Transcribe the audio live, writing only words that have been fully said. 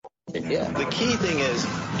Yeah. The key thing is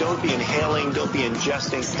don't be inhaling, don't be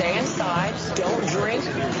ingesting. Stay inside, don't drink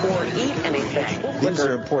or eat anything. These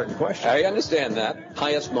are important questions. I understand that.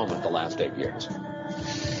 Highest moment the last 8 years.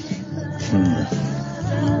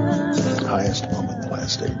 Highest moment the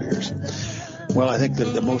last 8 years. Well, I think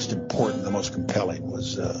the most important, the most compelling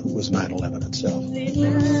was 9/11 itself.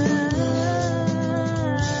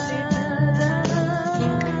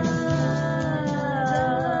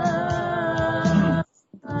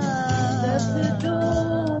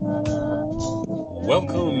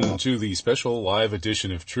 Welcome to the special live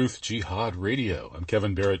edition of Truth Jihad Radio. I'm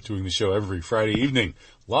Kevin Barrett, doing the show every Friday evening,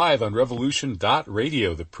 live on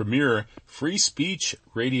Revolution.radio, the premier free speech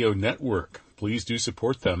radio network. Please do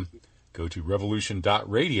support them. Go to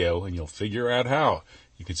Revolution.radio and you'll figure out how.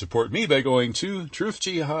 You can support me by going to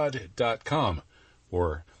truthjihad.com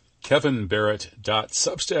or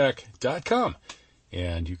kevinbarrett.substack.com.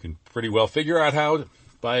 And you can pretty well figure out how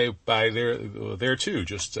by there too.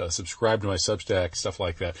 Just subscribe to my Substack, stuff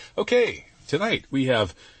like that. Okay, tonight we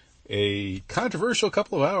have a controversial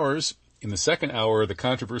couple of hours. In the second hour, the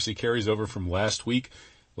controversy carries over from last week.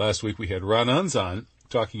 Last week we had Ron Unz on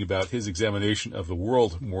talking about his examination of the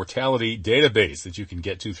World Mortality Database that you can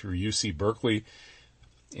get to through UC Berkeley.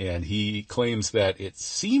 And he claims that it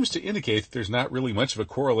seems to indicate that there's not really much of a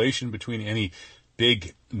correlation between any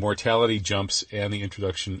big mortality jumps and the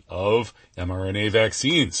introduction of mRNA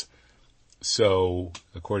vaccines. So,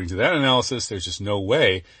 according to that analysis, there's just no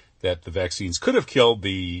way that the vaccines could have killed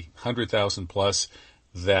the 100,000 plus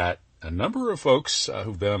that a number of folks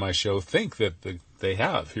who've been on my show think that they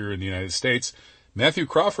have here in the United States. Matthew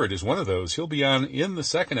Crawford is one of those. He'll be on in the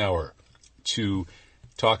second hour to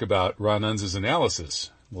talk about Ron Unz's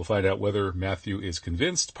analysis. We'll find out whether Matthew is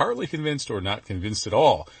convinced, partly convinced, or not convinced at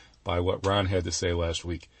all by what Ron had to say last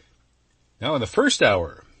week. Now, in the first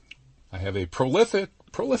hour, I have a prolific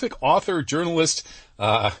author, journalist,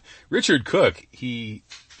 Richard Cook. He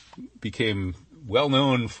became well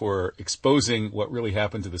known for exposing what really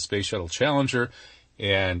happened to the Space Shuttle Challenger,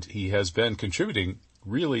 and he has been contributing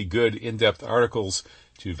really good in-depth articles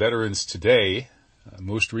to Veterans Today.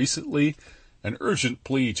 Most recently, an urgent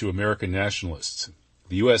plea to American nationalists.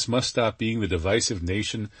 The U.S. must stop being the divisive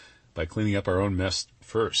nation by cleaning up our own mess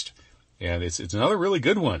first. And it's another really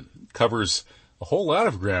good one. Covers a whole lot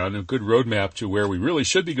of ground, a good roadmap to where we really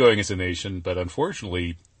should be going as a nation, but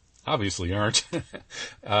unfortunately, obviously aren't.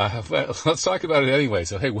 But let's talk about it anyway.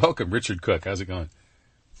 So, hey, welcome, Richard Cook. How's it going?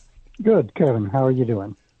 Good, Kevin. How are you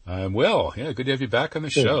doing? I'm well. Yeah, good to have you back on the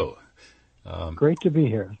show. Great to be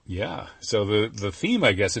here. Yeah. So the theme,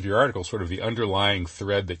 I guess, of your article, sort of the underlying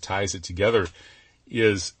thread that ties it together,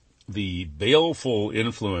 is the baleful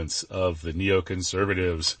influence of the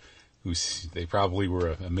neoconservatives, who they probably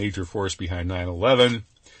were a major force behind 9/11.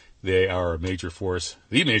 They are the major force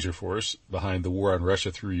behind the war on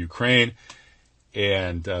Russia through Ukraine.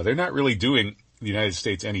 And they're not really doing the United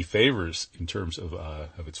States any favors in terms of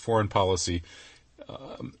its foreign policy.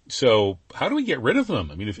 So how do we get rid of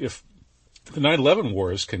them? I mean, if the 9/11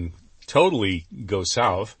 wars can totally go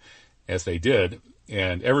south, as they did,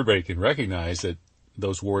 and everybody can recognize that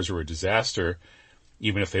those wars were a disaster,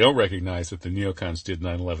 even if they don't recognize that the neocons did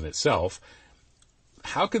 9/11 itself,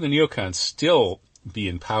 how can the neocons still be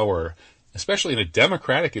in power, especially in a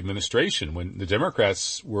Democratic administration, when the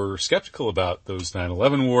Democrats were skeptical about those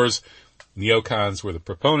 9/11 wars? Neocons were the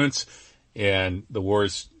proponents, and the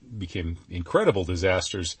wars became incredible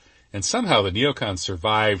disasters, and somehow the neocons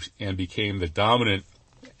survived and became the dominant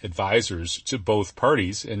advisors to both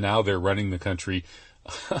parties, and now they're running the country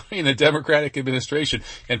in a Democratic administration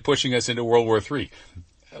and pushing us into World War III.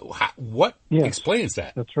 What explains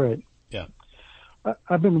that? That's right. Yeah.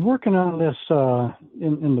 I've been working on this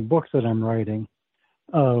in the book that I'm writing,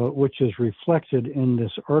 which is reflected in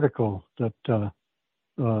this article that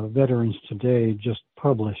Veterans Today just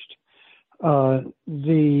published.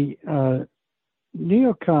 The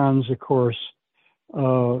neocons, of course,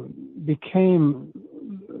 became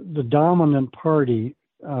the dominant party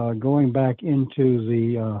going back into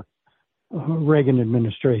the Reagan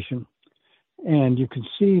administration. And you can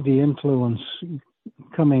see the influence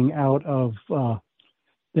coming out of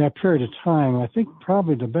that period of time. I think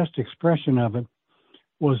probably the best expression of it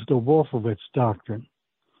was the Wolfowitz Doctrine,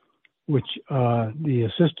 which the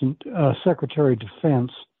Assistant Secretary of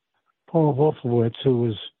Defense, Paul Wolfowitz, who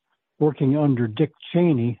was working under Dick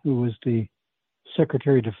Cheney, who was the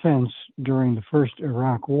Secretary of Defense during the first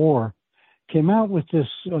Iraq War, came out with this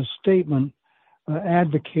statement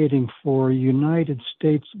advocating for United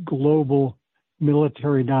States global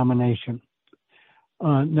military domination.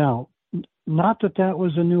 Now, not that that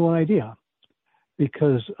was a new idea.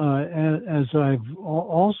 because as I've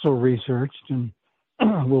also researched and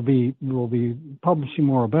will be publishing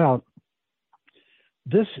more about,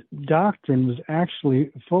 this doctrine was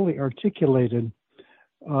actually fully articulated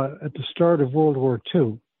at the start of World War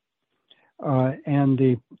II. And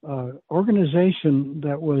the organization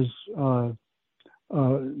that was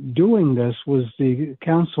doing this was the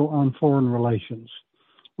Council on Foreign Relations,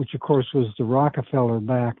 which of course was the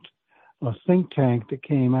Rockefeller-backed think tank that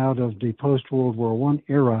came out of the post-World War I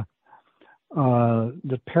era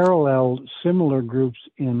that paralleled similar groups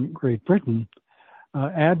in Great Britain,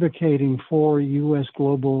 advocating for U.S.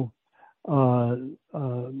 global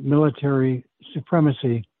military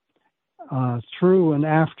supremacy through and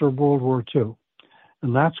after World War II.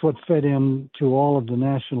 And that's what fed into all of the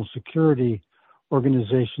national security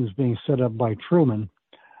organizations being set up by Truman.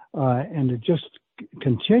 And it just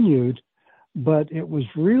continued, but it was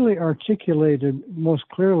really articulated most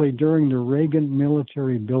clearly during the Reagan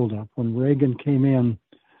military buildup, when Reagan came in,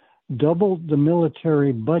 doubled the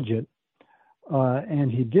military budget,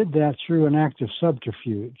 and he did that through an act of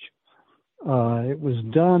subterfuge. It was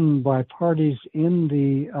done by parties in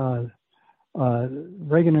the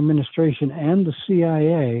Reagan administration and the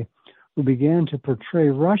CIA, who began to portray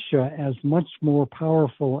Russia as much more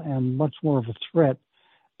powerful and much more of a threat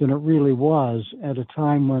than it really was at a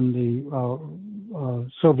time when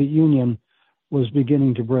the Soviet Union was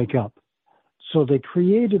beginning to break up. So they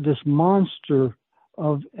created this monster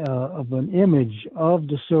of an image of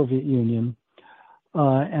the Soviet Union.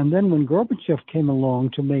 And then when Gorbachev came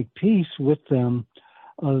along to make peace with them,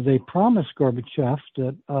 they promised Gorbachev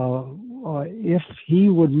that if he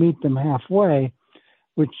would meet them halfway,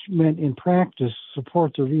 which meant in practice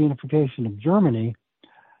support the reunification of Germany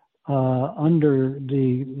under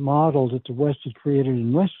the model that the West had created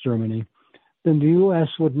in West Germany, then the U.S.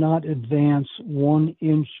 would not advance 1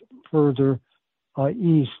 inch further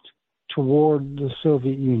east toward the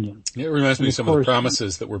Soviet Union. It reminds me of some of the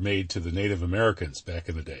promises that were made to the Native Americans back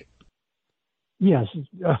in the day. Yes,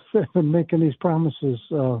 making these promises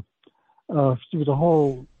through the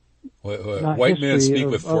whole white men speak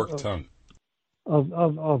with forked tongue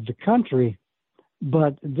of the country,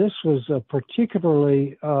 but this was a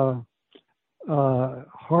particularly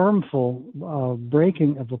harmful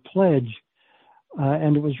breaking of a pledge,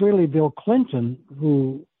 and it was really Bill Clinton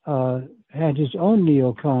who had his own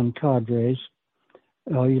neocon cadres.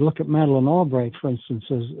 You look at Madeleine Albright, for instance,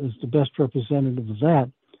 as the best representative of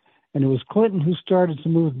that. And it was Clinton who started to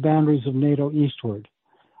move boundaries of NATO eastward.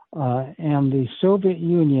 And the Soviet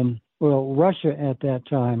Union, well, Russia at that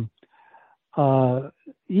time,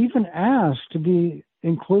 even asked to be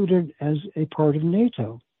included as a part of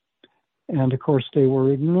NATO. And of course, they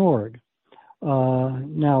were ignored.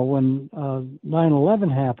 Now, when 9/11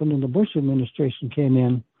 happened and the Bush administration came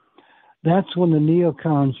in, that's when the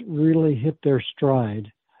neocons really hit their stride.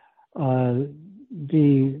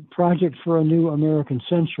 The Project for a New American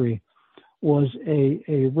Century was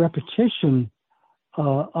a repetition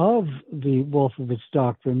of the Wolfowitz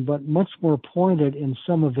doctrine, but much more pointed in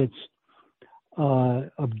some of its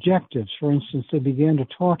objectives. For instance, they began to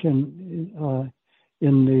talk in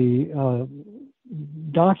the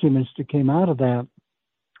documents that came out of that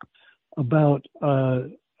about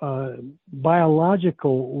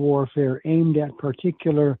biological warfare aimed at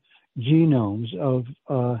particular genomes of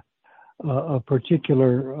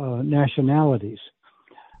particular nationalities.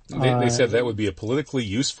 They said that would be a politically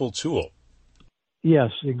useful tool.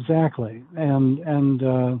 Yes, exactly. And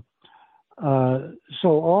so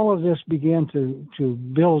all of this began to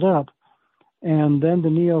build up, and then the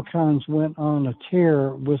neocons went on a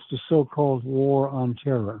tear with the so-called War on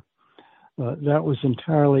Terror. That was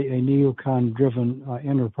entirely a neocon-driven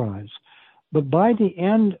enterprise. But by the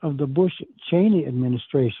end of the Bush-Cheney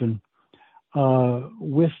administration,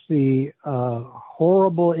 with the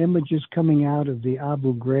horrible images coming out of the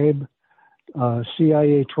Abu Ghraib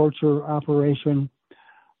CIA torture operation,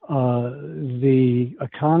 the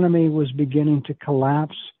economy was beginning to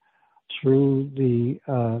collapse through the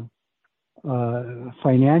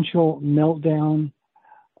financial meltdown.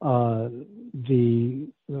 The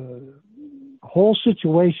whole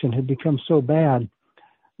situation had become so bad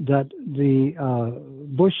that the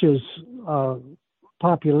Bush's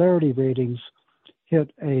popularity ratings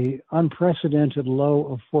hit a unprecedented low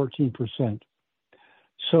of 14%.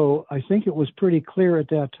 So I think it was pretty clear at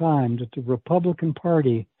that time that the Republican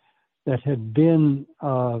Party that had been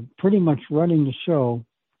pretty much running the show,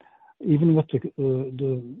 even with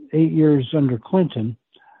the 8 years under Clinton,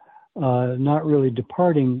 not really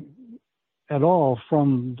departing at all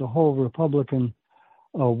from the whole Republican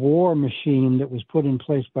war machine that was put in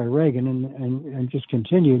place by Reagan and just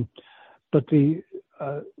continued. But the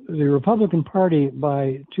the Republican Party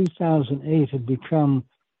by 2008 had become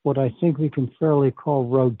what I think we can fairly call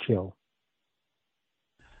roadkill.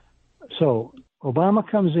 So Obama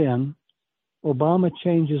comes in, Obama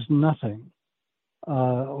changes nothing.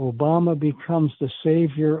 Obama becomes the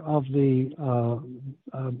savior of the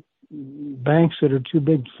banks that are too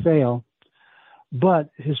big to fail, but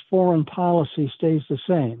his foreign policy stays the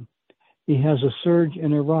same. He has a surge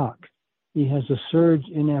in Iraq. He has a surge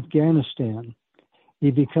in Afghanistan.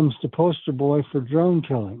 He becomes the poster boy for drone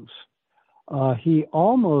killings. He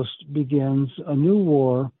almost begins a new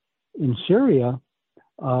war in Syria,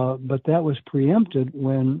 but that was preempted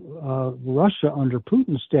when Russia under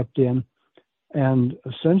Putin stepped in and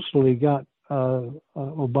essentially got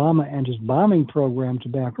Obama and his bombing program to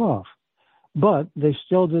back off. But they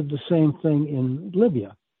still did the same thing in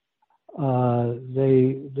Libya.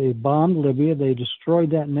 They bombed Libya, they destroyed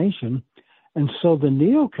that nation, and so the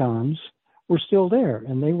neocons were still there,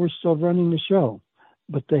 and they were still running the show,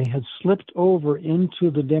 but they had slipped over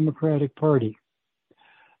into the Democratic Party.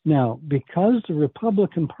 Now, because the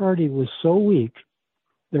Republican Party was so weak,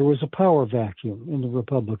 there was a power vacuum in the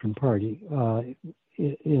Republican Party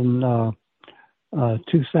in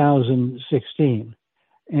 2016.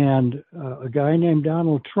 And a guy named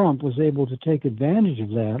Donald Trump was able to take advantage of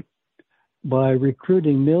that by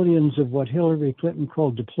recruiting millions of what Hillary Clinton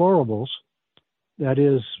called deplorables, that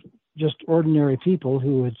is, just ordinary people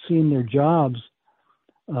who had seen their jobs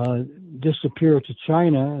disappear to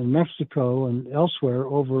China and Mexico and elsewhere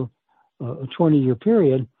over a 20-year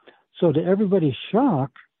period. So to everybody's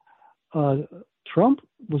shock, Trump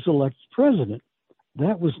was elected president.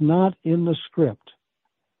 That was not in the script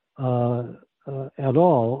at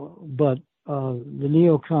all, but the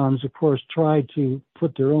neocons, of course, tried to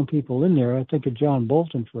put their own people in there. I think of John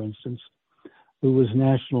Bolton, for instance, who was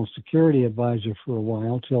national security advisor for a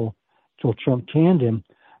while till Trump canned him.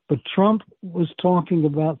 But Trump was talking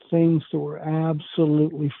about things that were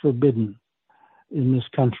absolutely forbidden in this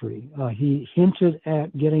country. He hinted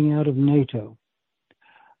at getting out of NATO.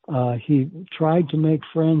 He tried to make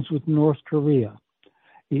friends with North Korea.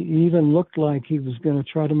 He even looked like he was going to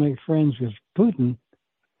try to make friends with Putin,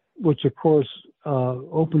 which, of course,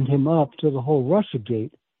 opened him up to the whole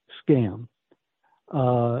Russiagate scam.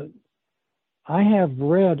 I have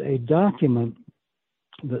read a document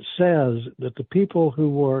that says that the people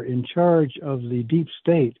who were in charge of the deep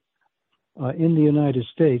state in the United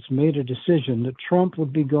States made a decision that Trump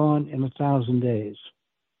would be gone in 1,000 days.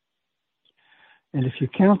 And if you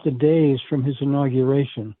count the days from his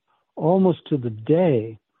inauguration, almost to the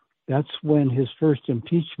day, that's when his first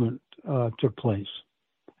impeachment took place,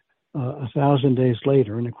 1,000 days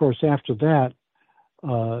later. And of course, after that,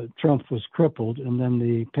 Trump was crippled, and then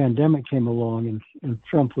the pandemic came along, and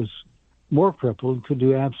Trump was more crippled, could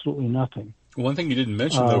do absolutely nothing. One thing you didn't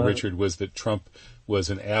mention, though, Richard, was that Trump was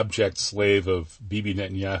an abject slave of Bibi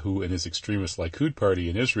Netanyahu and his extremist Likud party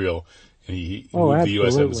in Israel. And he moved the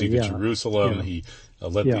U.S. embassy to Jerusalem. Yeah. He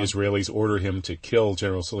let the Israelis order him to kill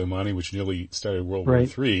General Soleimani, which nearly started World War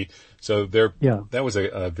III. So that was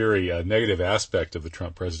a very negative aspect of the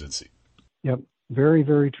Trump presidency. Yep, very,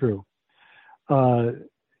 very true.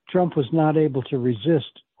 Trump was not able to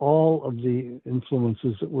resist all of the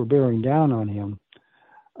influences that were bearing down on him,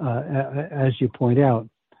 as you point out.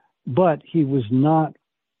 But he was not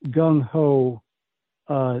gung-ho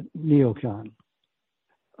neocon.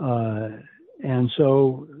 And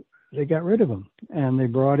so they got rid of him, and they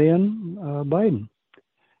brought in Biden.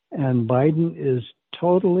 And Biden is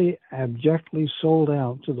totally, abjectly sold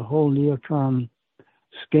out to the whole neocon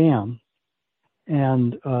scam.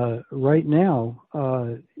 And right now,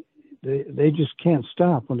 they just can't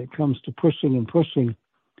stop when it comes to pushing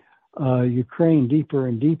Ukraine deeper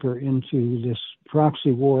and deeper into this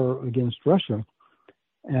proxy war against Russia.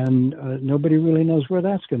 And nobody really knows where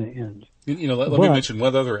that's going to end. Let me mention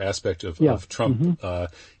one other aspect of Trump.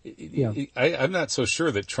 Mm-hmm. I'm not so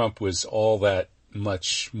sure that Trump was all that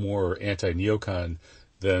much more anti-neocon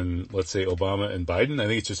than, let's say, Obama and Biden. I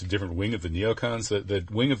think it's just a different wing of the neocons. The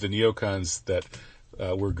wing of the neocons that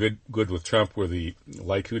were good with Trump were the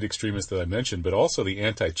Likud extremists that I mentioned, but also the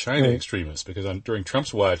anti-China extremists, because during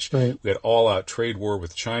Trump's watch, we had all-out trade war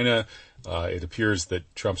with China. It appears that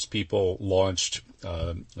Trump's people launched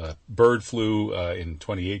bird flu in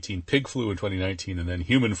 2018, pig flu in 2019, and then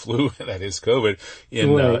human flu, that is COVID,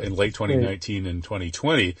 in late 2019 and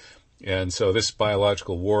 2020. And so this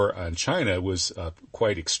biological war on China was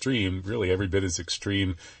quite extreme, really every bit as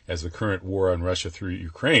extreme as the current war on Russia through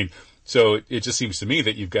Ukraine. So it just seems to me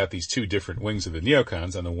that you've got these two different wings of the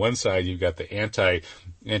neocons. On the one side, you've got the anti-Muslim,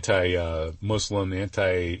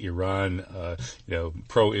 anti-Iran,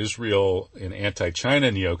 pro-Israel and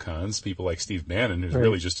anti-China neocons, people like Steve Bannon, who's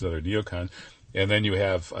really just another neocon. And then you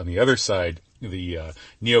have on the other side the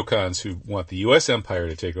neocons who want the U.S. empire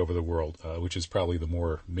to take over the world, which is probably the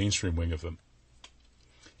more mainstream wing of them.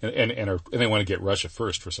 And they want to get Russia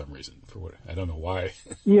first for some reason. For what I don't know why.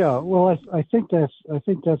 Yeah, well, I think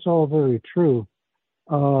that's all very true.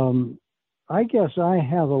 I guess I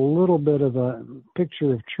have a little bit of a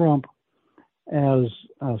picture of Trump as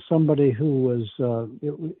somebody who was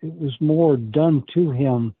it was more done to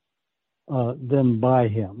him than by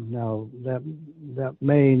him. Now that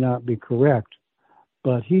may not be correct,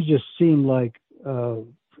 but he just seemed like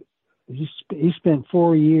he spent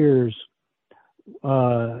 4 years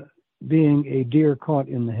being a deer caught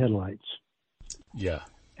in the headlights. Yeah.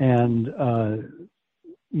 And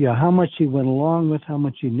how much he went along with, how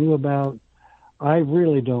much he knew about, I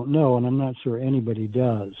really don't know, and I'm not sure anybody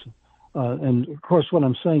does. And of course, what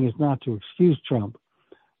I'm saying is not to excuse Trump,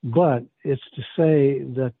 but it's to say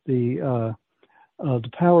that the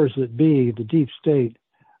powers that be, the deep state,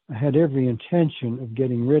 had every intention of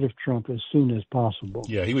getting rid of Trump as soon as possible.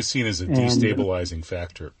 Yeah, he was seen as a destabilizing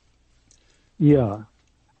factor. Yeah.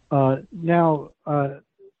 Now,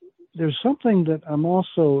 there's something that I'm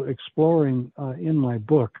also exploring in my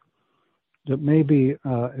book that maybe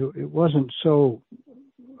it wasn't so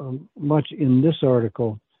much in this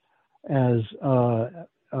article as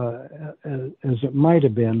it might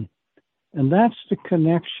have been, and that's the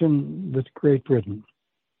connection with Great Britain.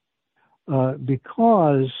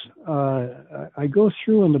 Because I go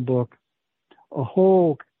through in the book a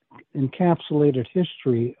whole encapsulated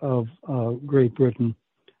history of Great Britain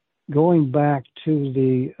going back to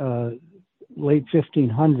the late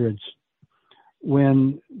 1500s,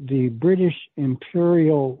 when the British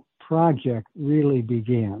imperial project really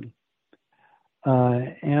began.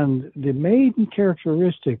 And the main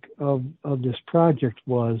characteristic of this project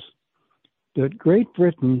was that Great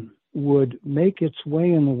Britain would make its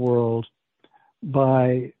way in the world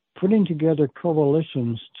by putting together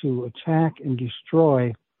coalitions to attack and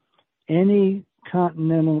destroy any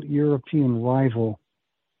continental European rival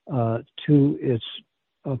to its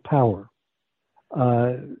power.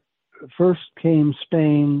 First came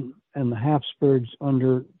Spain and the Habsburgs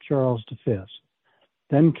under Charles V.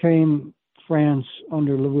 Then came France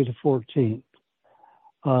under Louis XIV.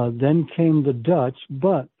 Then came the Dutch,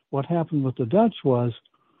 but what happened with the Dutch was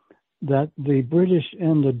that the British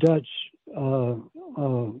and the Dutch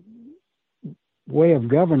way of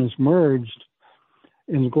governance merged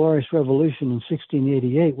in the Glorious Revolution in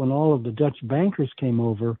 1688, when all of the Dutch bankers came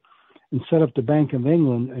over and set up the Bank of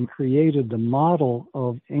England and created the model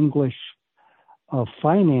of English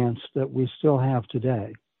finance that we still have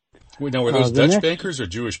today. Wait, now, were those Dutch bankers or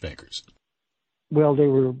Jewish bankers? Well, they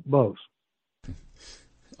were both.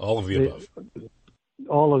 All of the above.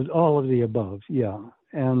 All of the above, yeah.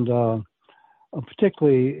 And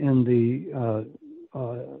particularly in the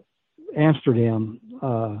Amsterdam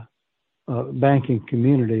banking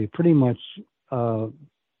community, pretty much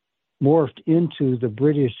morphed into the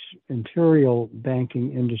British imperial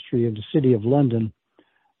banking industry of the City of London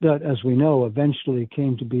that, as we know, eventually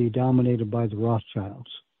came to be dominated by the Rothschilds.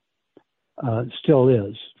 Still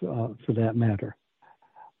is, for that matter.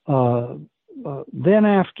 Then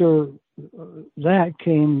after that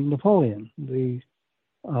came Napoleon. The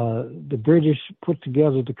British put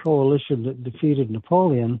together the coalition that defeated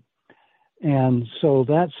Napoleon, and so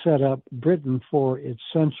that set up Britain for its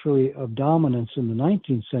century of dominance in the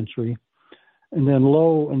 19th century. And then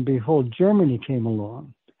lo and behold, Germany came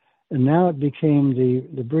along, and now it became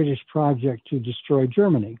the British project to destroy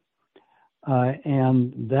Germany.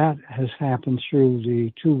 And that has happened through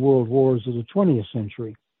the two world wars of the 20th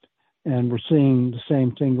century. And we're seeing the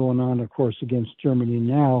same thing going on, of course, against Germany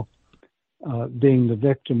now, being the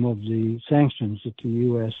victim of the sanctions that the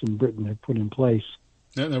U.S. and Britain have put in place.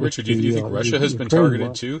 Now, Richard, do you think Russia has been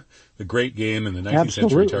targeted too? The Great Game in the 19th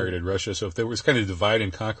century targeted Russia. So if there was kind of divide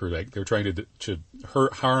and conquer, like they're trying to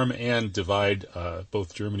harm and divide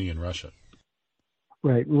both Germany and Russia.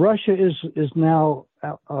 Right. Russia is now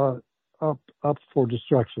up for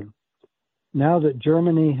destruction. Now that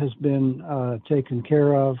Germany has been taken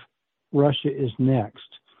care of, Russia is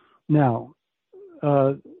next. Now,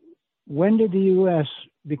 when did the U.S.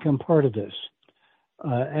 become part of this?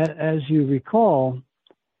 As you recall,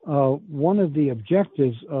 one of the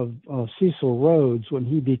objectives of Cecil Rhodes when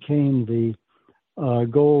he became the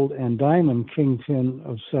gold and diamond kingpin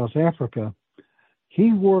of South Africa,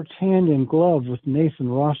 he worked hand in glove with Nathan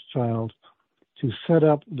Rothschild to set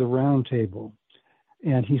up the Round Table.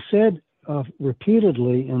 And he said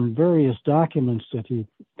repeatedly in various documents that he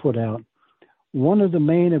put out, one of the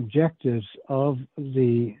main objectives of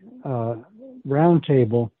the Round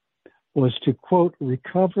Table was to, quote,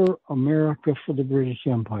 recover America for the British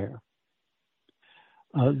Empire.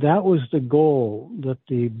 That was the goal that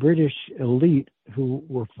the British elite, who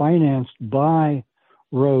were financed by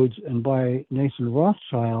Rhodes and by Nathan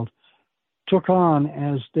Rothschild, took on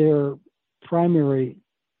as their primary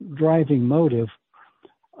driving motive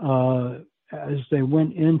as they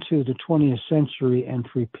went into the 20th century and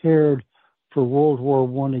prepared for World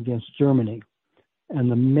War I against Germany.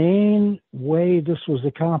 And the main way this was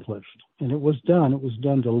accomplished, and it was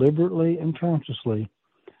done deliberately and consciously,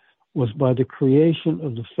 was by the creation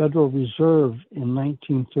of the Federal Reserve in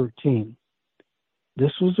 1913.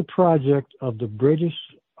 This was a project of the British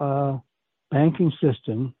banking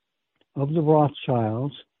system, of the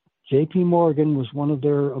Rothschilds. J.P. Morgan was one of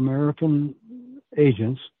their American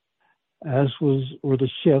agents, as were the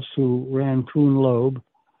Schiffs, who ran Kuhn Loeb,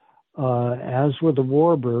 as were the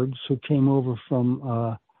Warburgs, who came over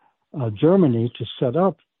from Germany to set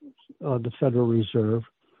up the Federal Reserve.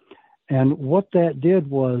 And what that did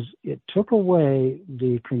was it took away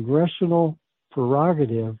the congressional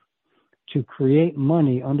prerogative to create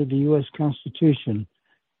money under the U.S. Constitution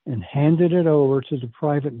and handed it over to the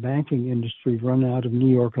private banking industry run out of New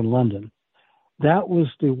York and London. That was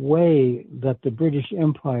the way that the British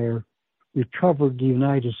Empire recovered the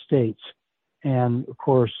United States. And, of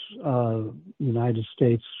course, the United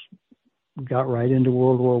States got right into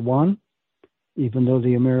World War I, even though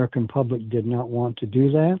the American public did not want to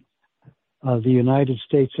do that. The United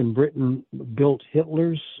States and Britain built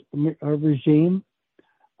Hitler's regime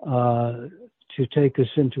to take us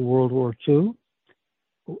into World War II.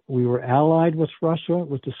 We were allied with Russia,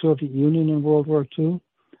 with the Soviet Union in World War II.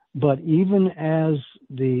 But even as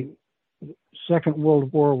the Second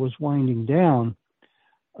World War was winding down,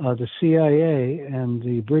 the CIA and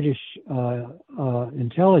the British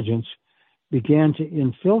intelligence began to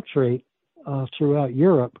infiltrate throughout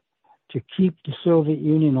Europe to keep the Soviet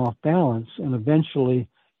Union off balance and eventually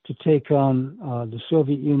to take on the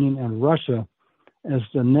Soviet Union and Russia as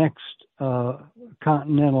the next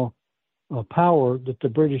continental power that the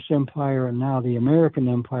British Empire and now the American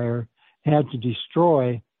Empire had to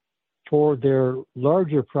destroy for their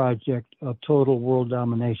larger project of total world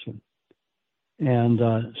domination. And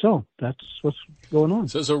so that's what's going on.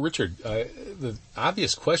 So Richard, the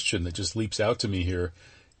obvious question that just leaps out to me here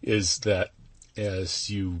is that, as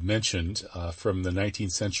you mentioned, from the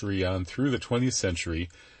 19th century on through the 20th century,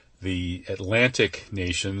 the Atlantic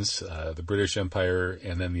nations, the British Empire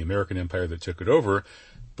and then the American Empire that took it over,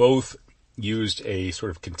 both used a sort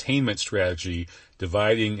of containment strategy,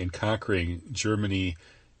 dividing and conquering Germany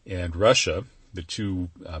and Russia, the two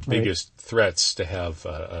biggest threats to have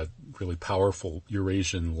a really powerful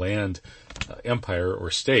Eurasian land empire or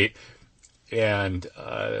state. And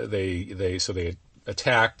they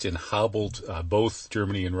attacked and hobbled both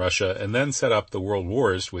Germany and Russia, and then set up the World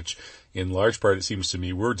Wars, which in large part, it seems to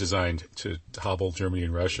me, were designed to hobble Germany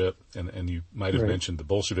and Russia. And you might have mentioned the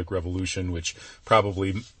Bolshevik Revolution, which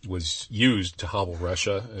probably was used to hobble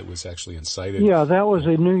Russia. It was actually incited. Yeah, that was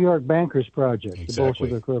a New York bankers project, exactly.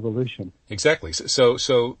 The Bolshevik Revolution. Exactly. So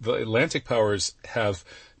the Atlantic powers have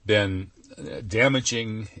been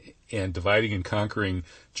damaging and dividing and conquering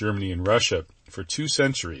Germany and Russia for 2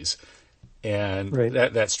 centuries. And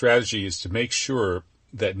that strategy is to make sure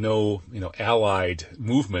that no, allied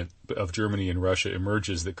movement of Germany and Russia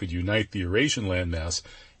emerges that could unite the Eurasian landmass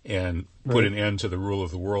and put an end to the rule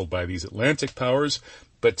of the world by these Atlantic powers.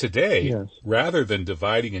 But today, rather than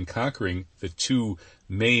dividing and conquering the two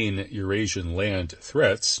main Eurasian land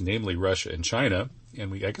threats, namely Russia and China,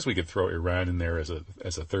 and I guess we could throw Iran in there as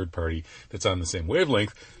a third party that's on the same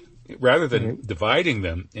wavelength, rather than dividing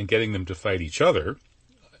them and getting them to fight each other,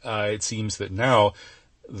 it seems that now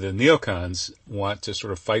the neocons want to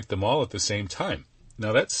sort of fight them all at the same time.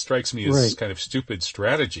 Now that strikes me as kind of stupid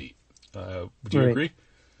strategy. Do you agree?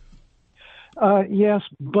 Yes,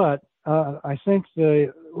 but I think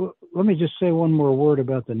let me just say one more word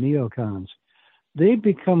about the neocons. They've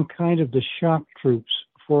become kind of the shock troops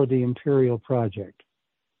for the imperial project.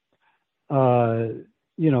 Kind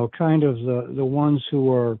of the ones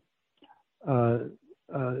who are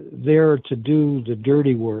there to do the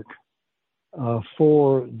dirty work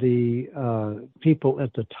for the people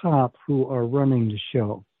at the top who are running the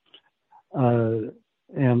show.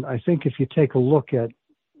 And I think if you take a look at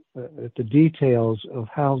the details of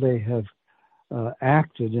how they have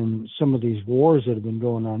acted in some of these wars that have been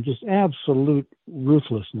going on. Just absolute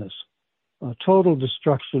ruthlessness, total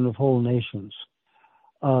destruction of whole nations.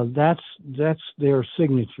 That's their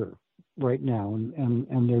signature right now,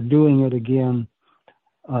 and they're doing it again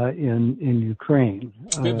in Ukraine.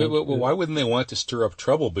 But why wouldn't they want to stir up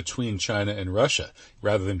trouble between China and Russia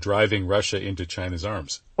rather than driving Russia into China's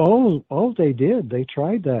arms? Oh, they did. They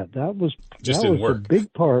tried that. That was didn't work. A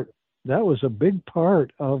big part. That was a big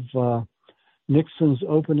part of Nixon's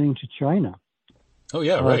opening to China. Oh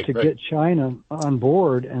yeah, right. To get China on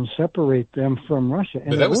board and separate them from Russia.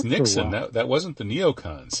 And but that was Nixon. That wasn't the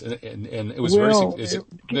neocons, and it was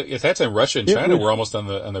at that time Russia and China were almost on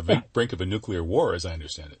the brink of a nuclear war, as I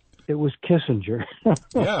understand it. It was Kissinger.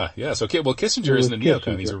 yeah. So Kissinger isn't a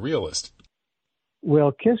neocon; he's a realist.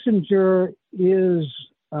 Well, Kissinger is.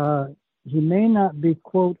 He may not be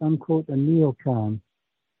quote unquote a neocon,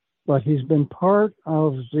 but he's been part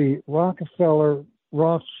of the Rockefeller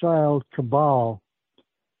Rothschild cabal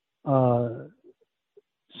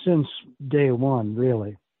since day one,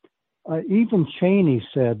 really. Even Cheney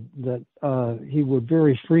said that he would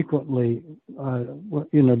very frequently,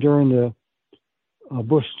 during the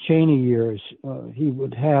Bush-Cheney years, he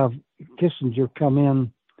would have Kissinger come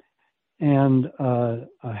in and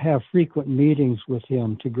have frequent meetings with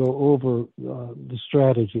him to go over the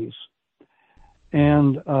strategies.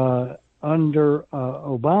 And under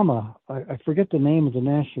Obama, I forget the name of the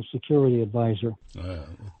National Security Advisor.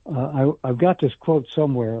 I've got this quote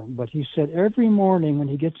somewhere, but he said every morning when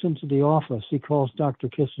he gets into the office, he calls Dr.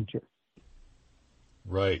 Kissinger.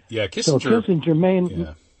 Right. Yeah, Kissinger. So Kissinger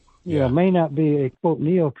may not be a, quote,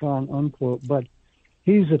 neocon, unquote, but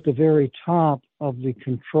he's at the very top of the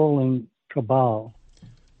controlling cabal.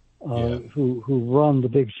 Who run the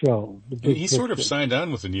big show. He sort of signed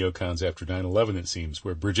on with the neocons after 9/11, it seems,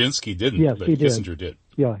 where Brzezinski didn't, but Kissinger did.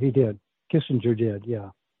 Yeah, he did. Kissinger did,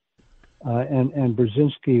 yeah. And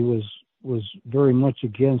Brzezinski was very much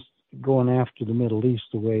against going after the Middle East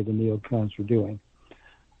the way the neocons were doing.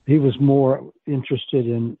 He was more interested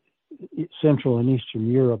in Central and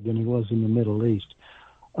Eastern Europe than he was in the Middle East.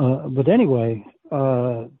 But anyway,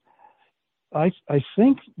 I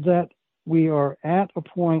think that we are at a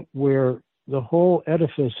point where the whole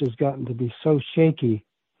edifice has gotten to be so shaky.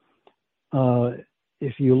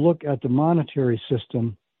 If you look at the monetary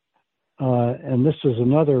system, and this is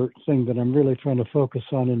another thing that I'm really trying to focus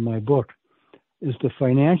on in my book, is the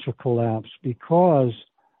financial collapse, because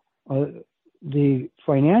the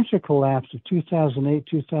financial collapse of 2008,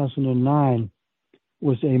 2009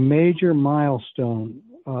 was a major milestone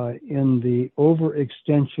in the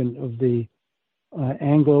overextension of the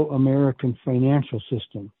Anglo-American financial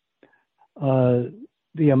system.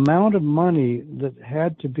 The amount of money that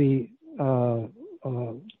had to be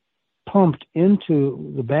pumped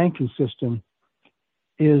into the banking system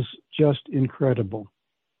is just incredible.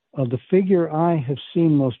 The figure I have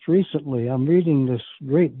seen most recently, I'm reading this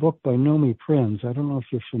great book by Nomi Prinz. I don't know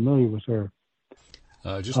if you're familiar with her.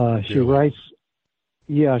 She writes,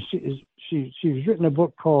 she's written a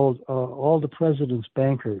book called All the President's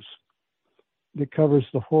Bankers, that covers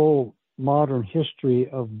the whole modern history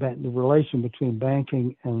of the relation between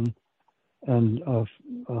banking and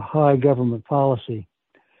high government policy.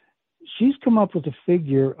 She's come up with a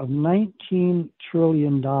figure of $19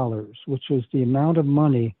 trillion, which was the amount of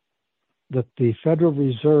money that the Federal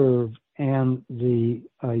Reserve and the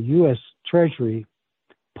U.S. Treasury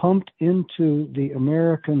pumped into the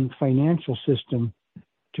American financial system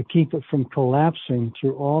to keep it from collapsing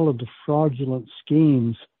through all of the fraudulent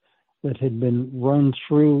schemes that had been run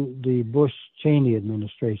through the Bush-Cheney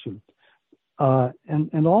administration.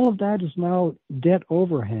 And all of that is now debt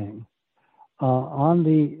overhang on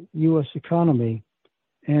the U.S. economy,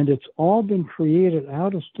 and it's all been created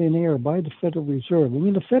out of thin air by the Federal Reserve. I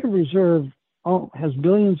mean, the Federal Reserve has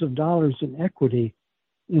billions of dollars in equity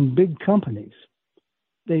in big companies.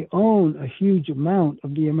 They own a huge amount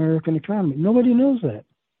of the American economy. Nobody knows that.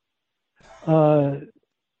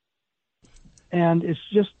 And it's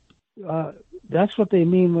just, that's what they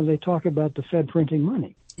mean when they talk about the Fed printing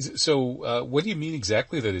money. So what do you mean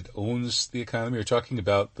exactly that it owns the economy? You're talking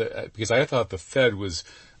about, because I thought the Fed was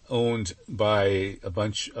owned by a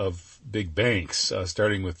bunch of big banks,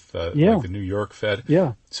 starting with like the New York Fed.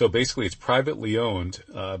 Yeah. So basically it's privately owned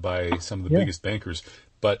by some of the biggest bankers.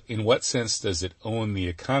 But in what sense does it own the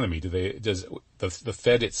economy? Does the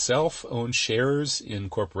Fed itself own shares in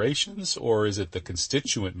corporations, or is it the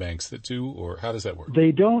constituent banks that do, or how does that work?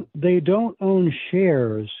 They don't own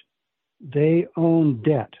shares. They own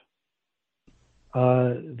debt.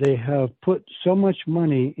 They have put so much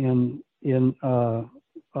money in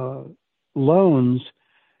loans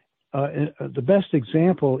the best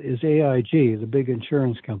example is AIG, the big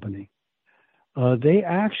insurance company. They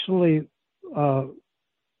actually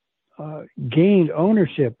gained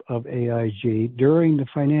ownership of AIG during the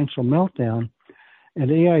financial meltdown, and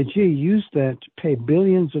AIG used that to pay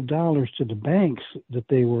billions of dollars to the banks that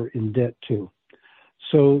they were in debt to.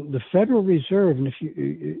 So the Federal Reserve, and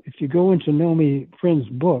if you go into Nomi Friend's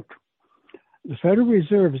book, the Federal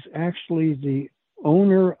Reserve is actually the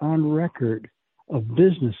owner on record of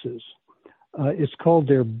businesses. It's called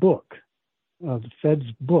their book, the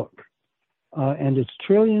Fed's book, and it's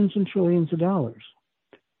trillions and trillions of dollars.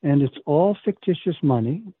 And it's all fictitious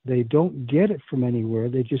money. They don't get it from anywhere.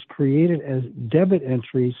 They just create it as debit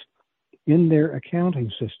entries in their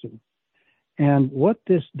accounting system. And what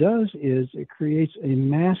this does is it creates a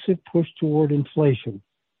massive push toward inflation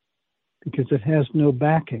because it has no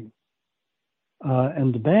backing.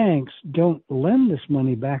 And the banks don't lend this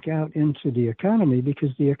money back out into the economy because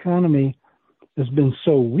the economy has been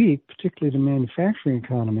so weak, particularly the manufacturing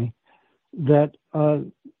economy, that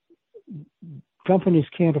companies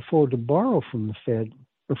can't afford to borrow from the Fed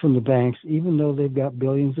or from the banks, even though they've got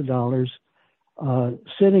billions of dollars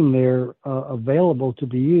sitting there available to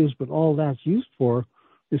be used. But all that's used for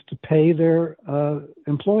is to pay their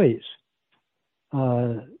employees.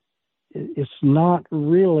 It's not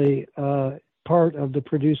really part of the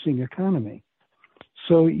producing economy.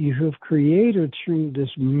 So you have created through this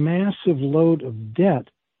massive load of debt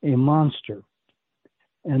a monster.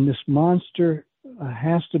 And this monster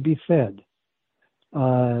has to be fed.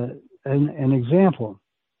 An example,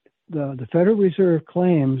 the Federal Reserve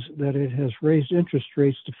claims that it has raised interest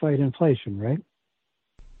rates to fight inflation, right?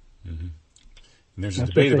 Mm-hmm. And there's a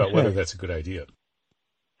debate about whether that's a good idea.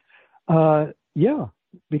 Yeah,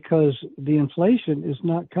 because the inflation is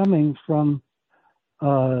not coming from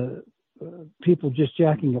people just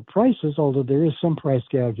jacking up prices, although there is some price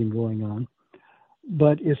gouging going on,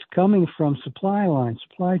 but it's coming from supply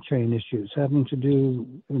chain issues having to do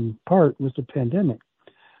in part with the pandemic.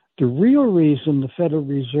 The real reason the Federal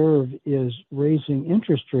Reserve is raising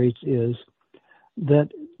interest rates is that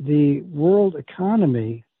the world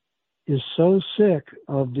economy is so sick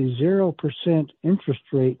of the 0% interest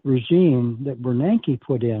rate regime that Bernanke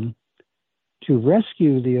put in to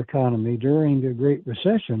rescue the economy during the Great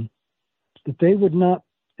Recession that they would not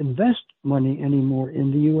invest money anymore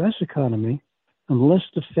in the U.S. economy unless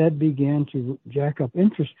the Fed began to jack up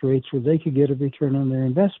interest rates where they could get a return on their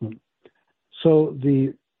investment. So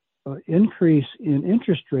the increase in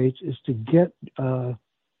interest rates is to get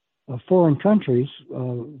foreign countries,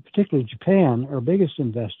 particularly Japan, our biggest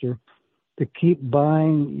investor, to keep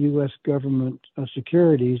buying U.S. government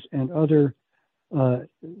securities and other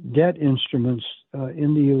debt instruments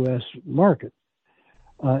in the U.S. market.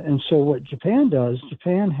 And so what Japan does,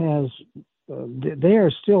 Japan has, they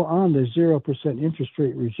are still on the 0% interest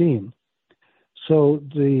rate regime. So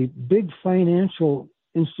the big financial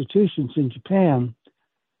institutions in Japan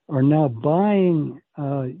are now buying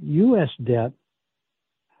U.S. debt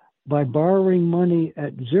by borrowing money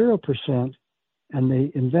at 0%, and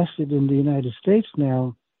they invested in the United States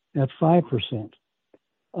now at 5%.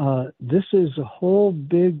 This is a whole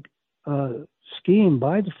big scheme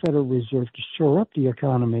by the Federal Reserve to shore up the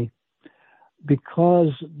economy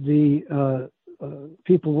because the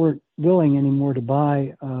people weren't willing anymore to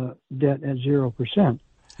buy debt at 0%.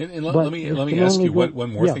 And let me ask you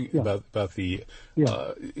one more thing about the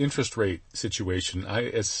interest rate situation.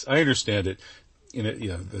 As I understand it,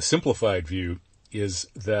 the simplified view is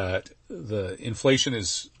that the inflation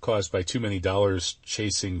is caused by too many dollars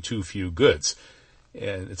chasing too few goods.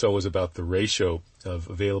 And it's always about the ratio of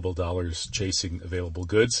available dollars chasing available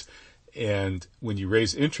goods. And when you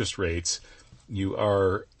raise interest rates, you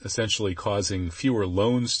are essentially causing fewer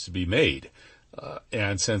loans to be made.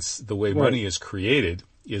 And since the way money is created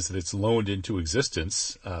is that it's loaned into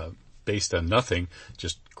existence based on nothing,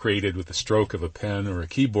 just created with the stroke of a pen or a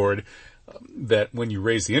keyboard, that when you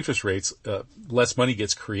raise the interest rates, less money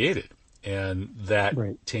gets created, and that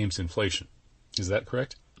tames inflation. Is that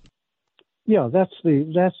correct? Yeah, that's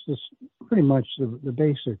pretty much the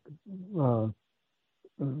basic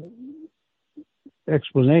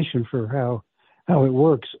explanation for how it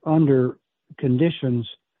works under conditions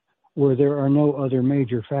where there are no other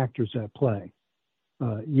major factors at play.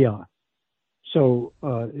 So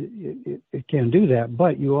it can do that,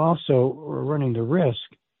 but you also are running the risk,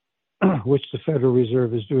 which the Federal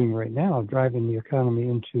Reserve is doing right now, of driving the economy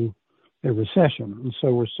into a recession. And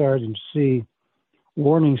so we're starting to see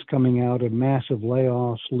warnings coming out of massive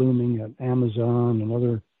layoffs looming at Amazon and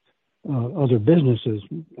other businesses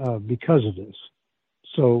because of this.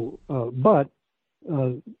 So, but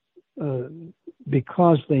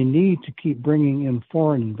because they need to keep bringing in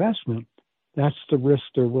foreign investment, that's the risk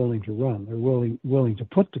they're willing to run. They're willing to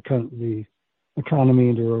put the economy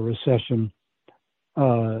into a recession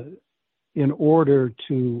in order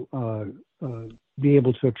to be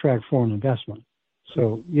able to attract foreign investment.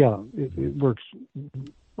 So, yeah, it works.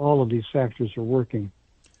 All of these factors are working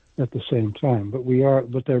at the same time, but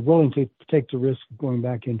they're willing to take the risk of going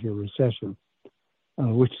back into a recession,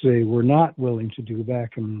 which they were not willing to do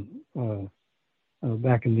back in the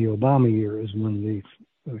Obama years when the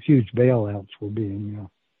huge bailouts were being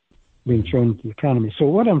thrown at the economy. So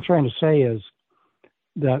what I'm trying to say is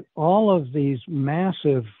that all of these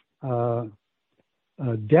massive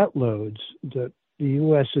debt loads that the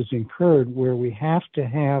U.S. has incurred, where we have to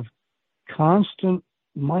have constant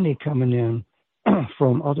money coming in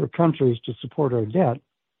from other countries to support our debt.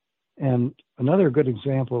 And another good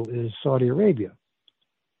example is Saudi Arabia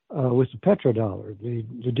with the petrodollar.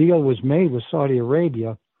 The deal was made with Saudi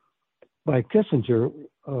Arabia by Kissinger,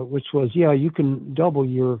 which was, you can double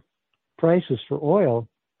your prices for oil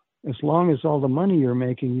as long as all the money you're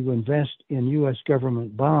making you invest in U.S.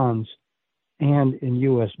 government bonds and in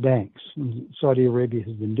U.S. banks. And Saudi Arabia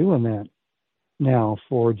has been doing that now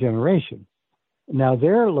for a generation. Now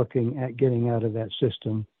they're looking at getting out of that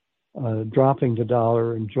system, dropping the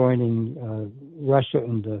dollar and joining Russia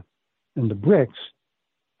and the BRICS,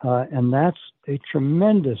 and that's a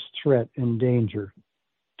tremendous threat and danger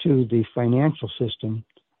to the financial system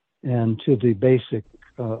and to the basic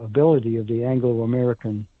ability of the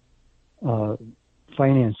Anglo-American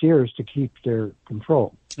financiers to keep their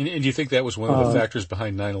control. And do you think that was one of the factors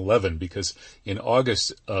behind 9/11? Because in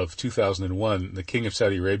August of 2001, the King of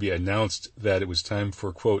Saudi Arabia announced that it was time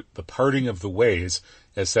for, quote, the parting of the ways,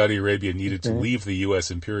 as Saudi Arabia needed to leave the U.S.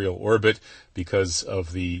 imperial orbit because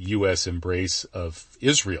of the U.S. embrace of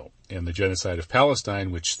Israel and the genocide of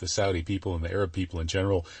Palestine, which the Saudi people and the Arab people in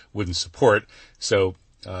general wouldn't support. So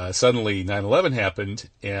suddenly 9/11 happened,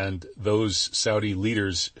 and those Saudi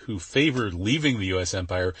leaders who favored leaving the U.S.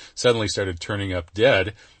 empire suddenly started turning up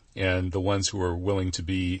dead, and the ones who were willing to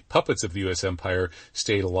be puppets of the U.S. empire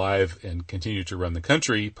stayed alive and continued to run the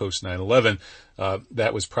country post 9/11.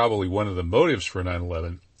 That was probably one of the motives for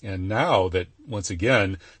 9/11. And now that, once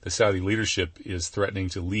again, the Saudi leadership is threatening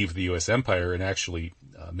to leave the U.S. empire and actually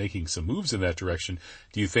making some moves in that direction,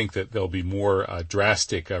 do you think that there'll be more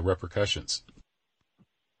drastic repercussions?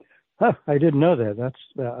 I didn't know that.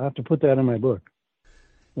 I have to put that in my book.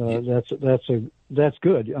 That's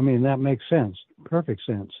good. I mean, that makes sense, perfect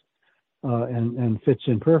sense, and fits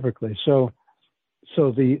in perfectly. So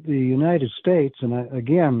the United States, and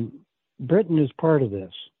again, Britain is part of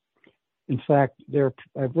this. In fact,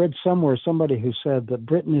 I've read somewhere somebody who said that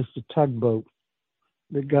Britain is the tugboat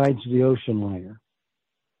that guides the ocean liner.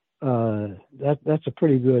 That's a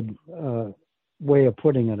pretty good way of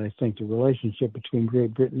putting it, I think, the relationship between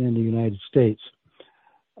Great Britain and the United States,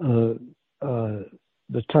 the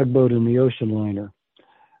tugboat and the ocean liner.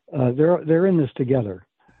 They're in this together.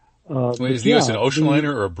 Wait, is the U.S. an ocean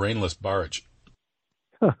liner or a brainless barge?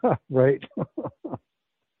 Right.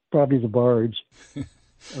 Probably the barge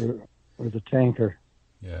or the tanker.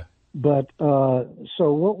 Yeah. But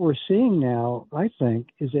so what we're seeing now, I think,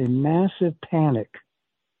 is a massive panic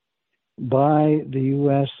by the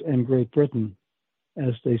U.S. and Great Britain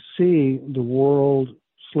as they see the world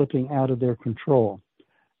slipping out of their control.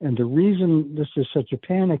 And the reason this is such a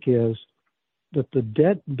panic is that the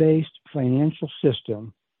debt-based financial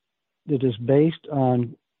system that is based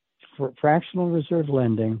on fractional reserve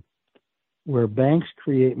lending, where banks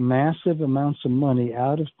create massive amounts of money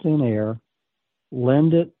out of thin air,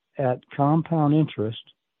 lend it at compound interest,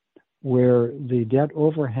 where the debt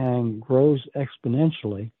overhang grows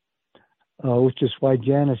exponentially, which is why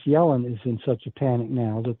Janet Yellen is in such a panic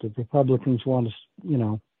now that the Republicans want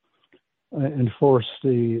to, enforce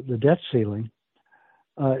the debt ceiling.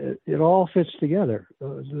 It all fits together.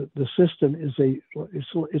 The system is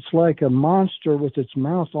it's like a monster with its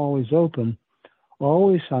mouth always open,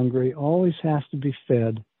 always hungry, always has to be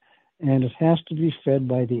fed, and it has to be fed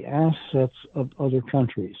by the assets of other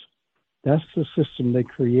countries. That's the system they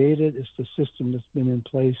created. It's the system that's been in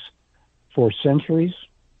place for centuries.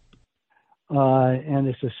 And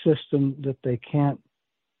it's a system that they can't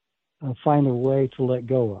find a way to let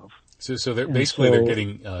go of. So they're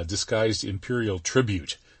getting disguised imperial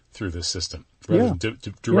tribute through this system. Rather than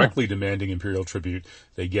directly demanding imperial tribute,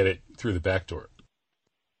 they get it through the back door.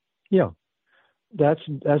 Yeah. That's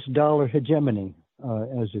dollar hegemony,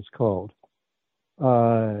 as it's called.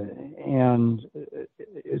 And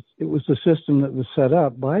it was the system that was set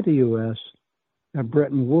up by the U.S. at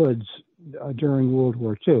Bretton Woods during World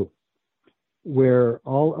War II. where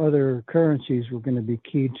all other currencies were going to be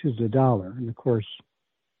keyed to the dollar. And of course,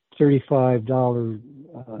 $35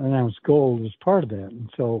 an ounce gold was part of that. And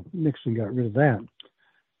so Nixon got rid of that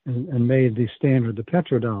and made the standard the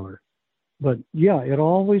petrodollar. But yeah, it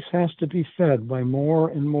always has to be fed by more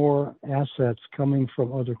and more assets coming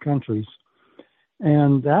from other countries.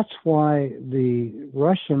 And that's why the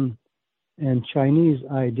Russian and Chinese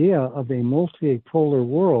idea of a multipolar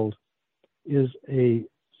world is a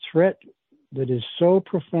threat that is so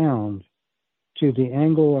profound to the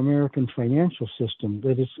Anglo-American financial system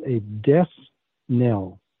that it's a death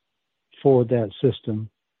knell for that system.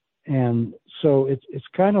 And so it's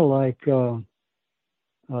kind of like,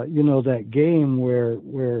 that game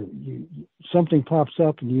where something pops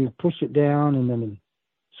up and you push it down, and then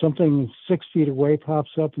something 6 feet away pops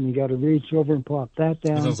up and you got to reach over and pop that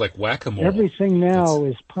down. It sounds like whack-a-mole. Everything now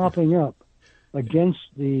is popping up against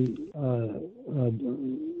the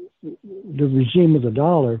regime of the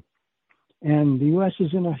dollar, and the U.S.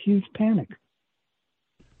 is in a huge panic.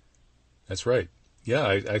 That's right. Yeah,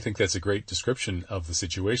 I think that's a great description of the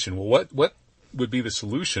situation. Well, what would be the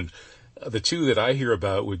solution? The two that I hear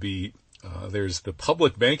about would be there's the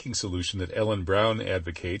public banking solution that Ellen Brown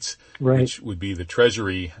advocates, right, which would be the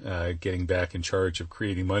Treasury getting back in charge of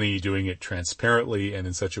creating money, doing it transparently and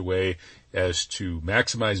in such a way as to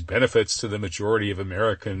maximize benefits to the majority of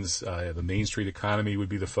Americans. The Main Street economy would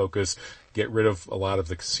be the focus, get rid of a lot of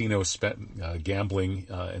the casino gambling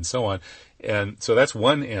and so on. And so that's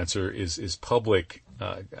one answer is public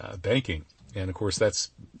banking. And, of course,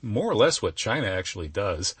 that's more or less what China actually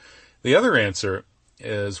does. The other answer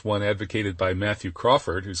is one advocated by Matthew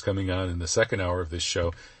Crawford, who's coming on in the second hour of this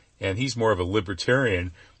show, and he's more of a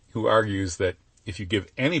libertarian who argues that if you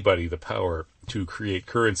give anybody the power to create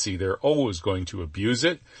currency, they're always going to abuse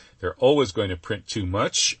it, they're always going to print too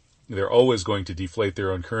much, they're always going to deflate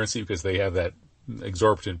their own currency because they have that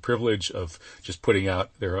exorbitant privilege of just putting out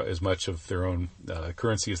as much of their own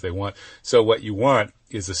currency as they want. So what you want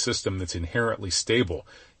is a system that's inherently stable.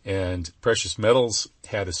 And precious metals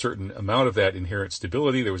had a certain amount of that inherent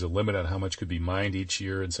stability. There was a limit on how much could be mined each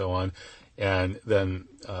year and so on. And then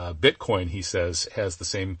Bitcoin, he says, has the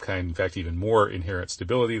same kind, in fact, even more inherent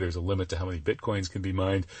stability. There's a limit to how many Bitcoins can be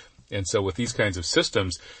mined. And so with these kinds of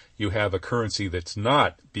systems, you have a currency that's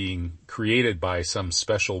not being created by some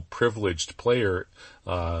special privileged player,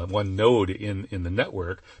 one node in the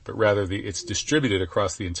network, but rather it's distributed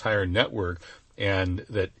across the entire network. And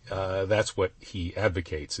that's what he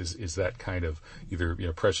advocates is that kind of either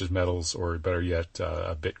precious metals or better yet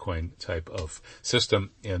a Bitcoin type of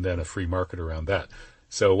system, and then a free market around that.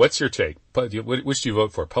 So what's your take? Which do you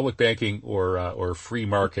vote for? Public banking or free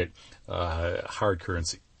market hard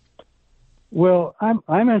currency? Well,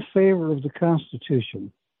 I'm in favor of the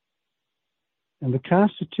Constitution, and the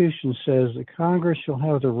Constitution says that Congress shall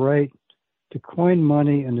have the right to coin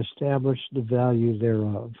money and establish the value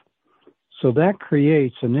thereof. So that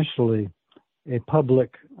creates initially a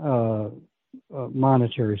public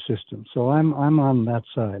monetary system. So I'm on that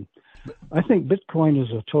side. I think Bitcoin is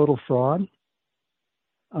a total fraud,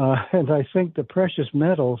 and I think the precious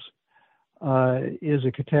metals is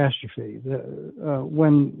a catastrophe.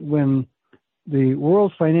 When the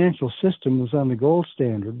world financial system was on the gold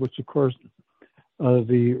standard, which of course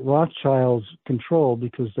the Rothschilds control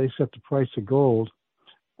because they set the price of gold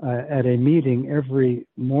at a meeting every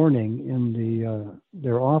morning in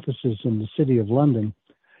their offices in the city of London,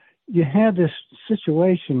 you had this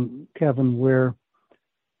situation, Kevin, where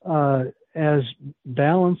as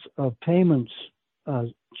balance of payments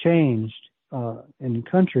changed in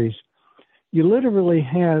countries, you literally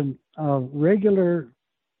had regular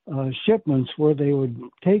shipments where they would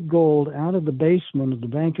take gold out of the basement of the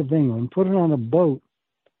Bank of England, put it on a boat,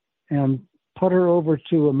 and putter over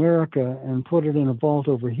to America and put it in a vault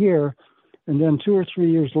over here. And then 2 or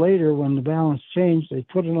 3 years later, when the balance changed, they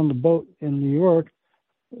put it on the boat in New York,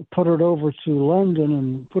 put it over to London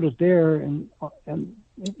and put it there. And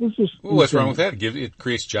it was just... Well, what's wrong with that? It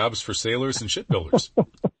creates jobs for sailors and shipbuilders.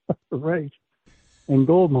 Right. And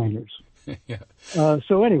gold miners. Yeah.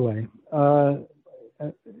 So anyway,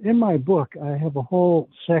 in my book, I have a whole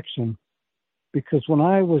section because when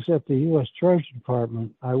I was at the U.S. Treasury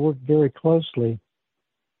Department, I worked very closely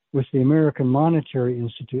with the American Monetary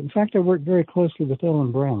Institute. In fact, I worked very closely with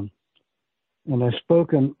Ellen Brown. And I've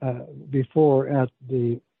spoken before at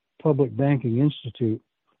the Public Banking Institute.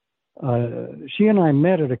 She and I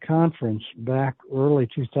met at a conference back early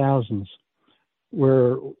 2000s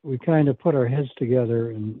where we kind of put our heads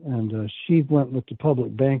together, and she went with the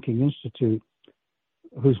Public Banking Institute,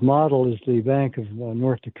 whose model is the Bank of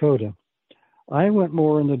North Dakota. I went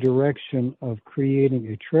more in the direction of creating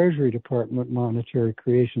a Treasury Department monetary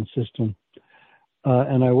creation system,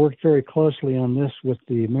 and I worked very closely on this with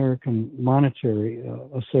the American Monetary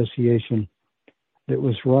Association that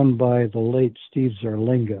was run by the late Steve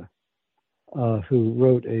Zarlinga, who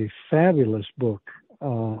wrote a fabulous book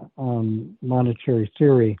on monetary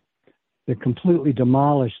theory that completely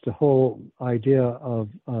demolished the whole idea of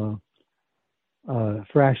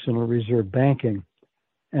fractional reserve banking.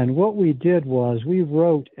 And what we did was we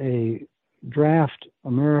wrote a draft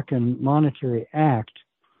American Monetary Act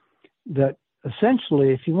that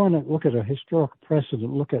essentially, if you want to look at a historical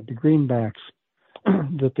precedent, look at the greenbacks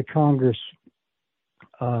that the Congress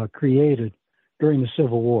created during the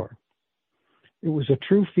Civil War. It was a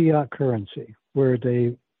true fiat currency where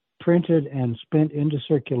they printed and spent into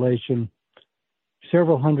circulation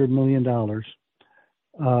several $100 million,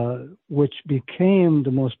 which became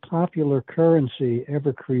the most popular currency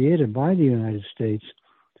ever created by the United States.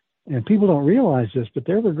 And people don't realize this, but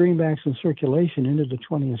there were greenbacks in circulation into the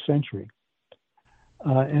 20th century.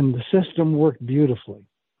 And the system worked beautifully.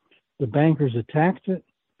 The bankers attacked it.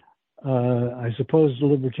 I suppose the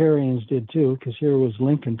libertarians did too, because here was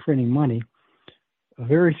Lincoln printing money.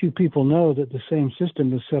 Very few people know that the same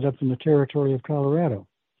system was set up in the territory of Colorado.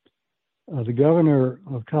 The governor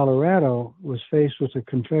of Colorado was faced with a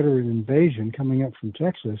Confederate invasion coming up from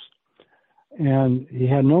Texas, and he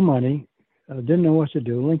had no money, didn't know what to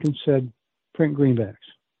do. Lincoln said, print greenbacks.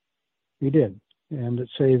 He did, and it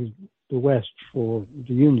saved the West for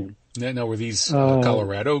the Union. Now were these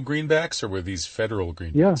Colorado greenbacks, or were these federal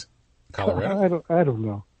greenbacks? Yeah. Colorado? I don't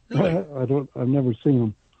know. Really? I've never seen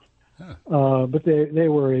them. Huh. But they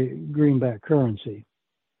were a greenback currency,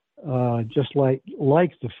 just like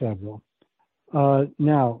the federal.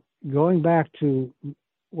 Now, going back to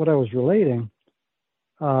what I was relating,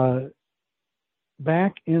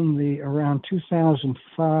 back in the around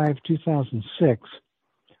 2005, 2006,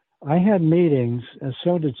 I had meetings, and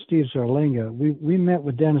so did Steve Zarlinga. We met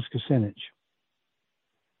with Dennis Kucinich.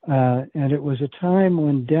 And it was a time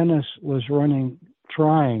when Dennis was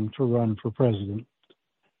trying to run for president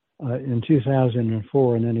in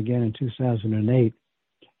 2004 and then again in 2008.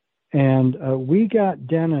 And we got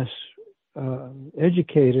Dennis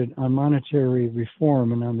educated on monetary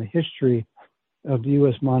reform and on the history of the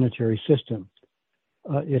U.S. monetary system.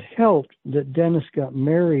 It helped that Dennis got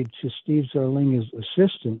married to Steve Zarlinga's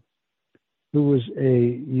assistant, who was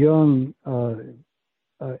a young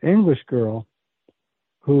English girl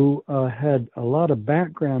who had a lot of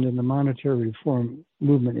background in the monetary reform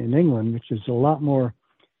movement in England, which is a lot more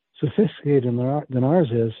sophisticated than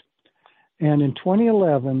ours is. And in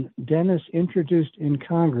 2011, Dennis introduced in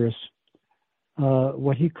Congress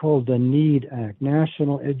what he called the NEED Act,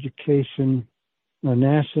 National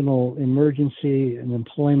Emergency and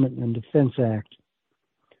Employment and Defense Act.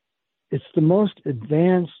 It's the most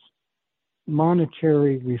advanced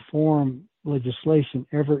monetary reform legislation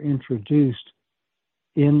ever introduced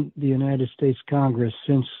in the United States Congress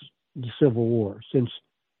since the Civil War, since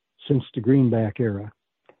the Greenback era.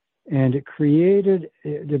 And it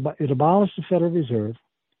abolished the Federal Reserve,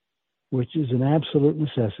 which is an absolute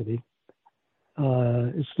necessity.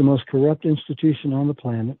 It's the most corrupt institution on the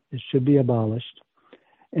planet. It should be abolished.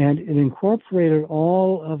 And it incorporated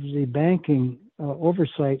all of the banking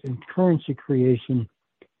oversight and currency creation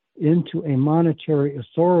into a monetary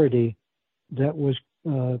authority that was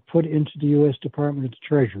put into the U.S. Department of the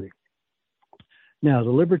Treasury. Now,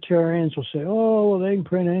 the libertarians will say, oh, well, they can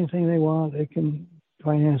print anything they want. They can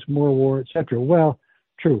finance more war, etc. Well,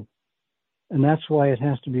 true. And that's why it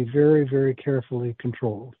has to be very, very carefully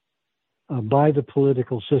controlled by the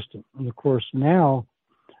political system. And of course, now,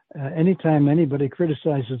 anytime anybody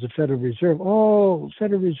criticizes the Federal Reserve,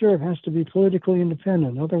 Federal Reserve has to be politically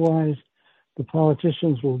independent. Otherwise, the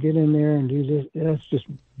politicians will get in there and do this. That's just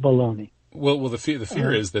baloney. Well, the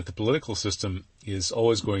fear is that the political system is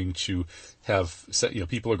always going to have,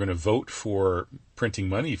 people are going to vote for printing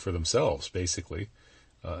money for themselves, basically.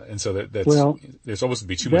 And so there's always going to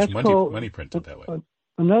be too much money printed that way.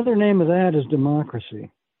 Another name of that is democracy,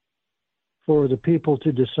 for the people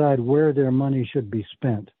to decide where their money should be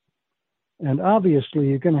spent. And obviously,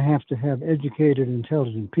 you're going to have educated,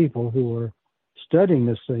 intelligent people who are studying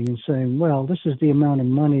this thing and saying, well, this is the amount of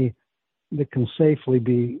money that can safely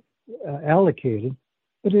be allocated,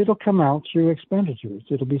 but it'll come out through expenditures.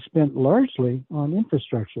 It'll be spent largely on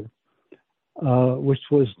infrastructure, which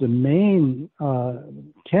was the main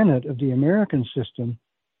tenet of the American system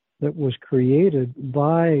that was created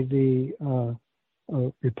by the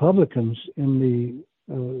Republicans in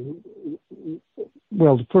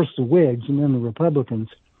first the Whigs and then the Republicans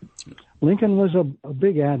Lincoln was a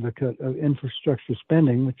big advocate of infrastructure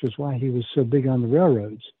spending, which is why he was so big on the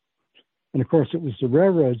railroads. And of course, it was the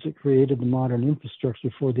railroads that created the modern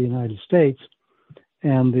infrastructure for the United States.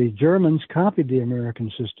 And the Germans copied the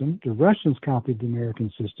American system. The Russians copied the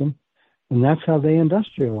American system. And that's how they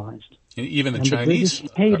industrialized. And even the and Chinese the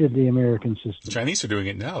British hated the American system. The Chinese are doing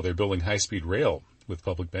it now. They're building high-speed rail with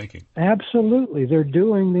public banking. Absolutely. They're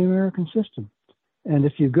doing the American system. And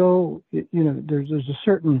if you go, there's a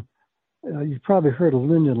certain, you've probably heard of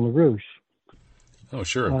Lyndon LaRouche. Oh,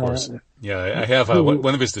 sure, of course. Yeah, I have.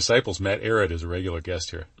 One of his disciples, Matt Arrett, is a regular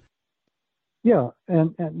guest here. Yeah,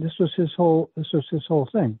 and this was his whole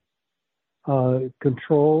thing.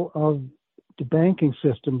 Control of the banking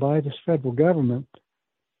system by this federal government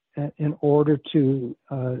in order to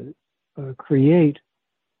create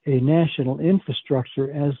a national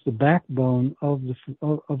infrastructure as the backbone of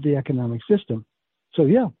the economic system. So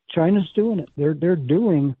yeah, China's doing it. They're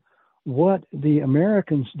doing what the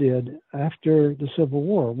Americans did after the Civil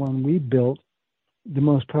War when we built the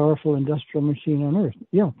most powerful industrial machine on earth.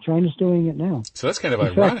 Yeah, China's doing it now. So that's kind of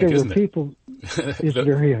ironic, isn't it? It's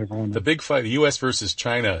very ironic. The big fight, the U.S. versus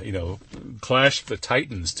China, clash the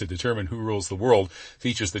titans to determine who rules the world,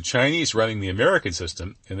 features the Chinese running the American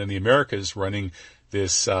system, and then the Americas running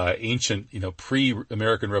this ancient,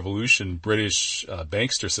 pre-American Revolution British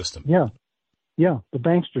bankster system. Yeah, the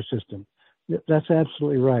bankster system. That's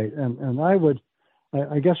absolutely right. And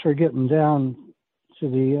I guess we're getting down to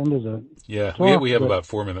the end of the talk, we have about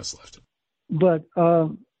 4 minutes left. But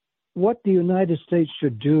what the United States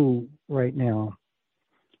should do right now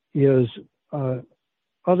is,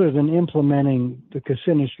 other than implementing the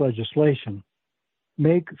Kucinich legislation,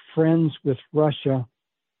 make friends with Russia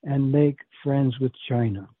and make friends with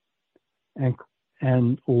China,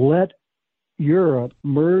 and let Europe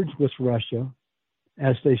merge with Russia,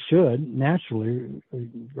 as they should, naturally.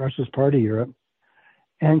 Russia's part of Europe,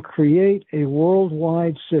 and create a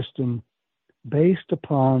worldwide system based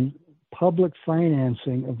upon public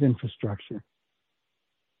financing of infrastructure.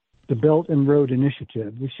 The Belt and Road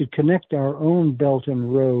Initiative. We should connect our own Belt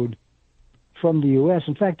and Road from the U.S.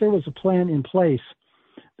 In fact, there was a plan in place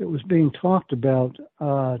that was being talked about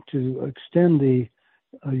to extend the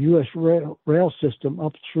U.S. rail system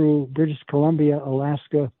up through British Columbia,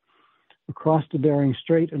 Alaska, across the Bering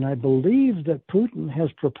Strait, and I believe that Putin has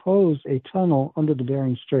proposed a tunnel under the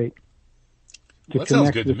Bering Strait to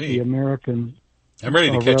connect with the American. I'm ready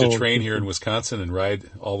to catch a train here in Wisconsin and ride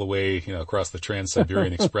all the way, across the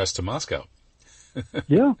Trans-Siberian Express to Moscow.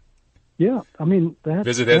 Yeah. I mean,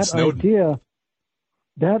 visit Ed Snowden.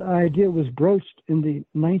 That idea was broached in the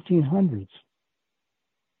 1900s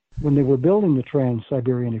when they were building the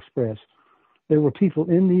Trans-Siberian Express. There were people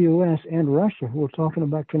in the U.S. and Russia who were talking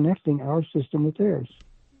about connecting our system with theirs.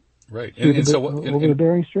 Right. Over the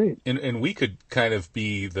Bering Strait. And we could kind of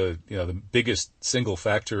be the biggest single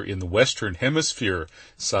factor in the Western Hemisphere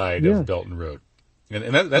side of Belt and Road.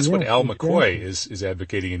 And that's what Al McCoy is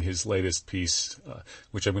advocating in his latest piece,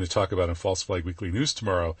 which I'm going to talk about on False Flag Weekly News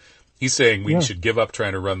tomorrow. He's saying we should give up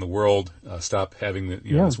trying to run the world, stop having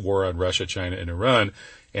this war on Russia, China, and Iran,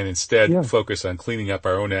 and instead focus on cleaning up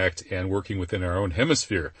our own act and working within our own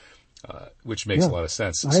hemisphere, which makes a lot of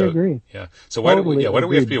sense. I agree. Yeah. So why do we have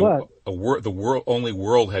to be the only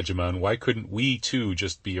world hegemon? Why couldn't we too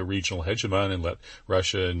just be a regional hegemon and let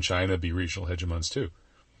Russia and China be regional hegemons too?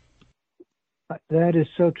 That is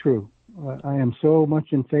so true. I am so much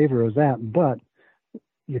in favor of that, but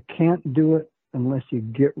you can't do it unless you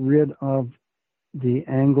get rid of the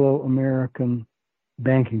Anglo-American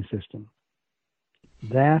banking system.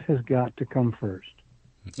 That has got to come first.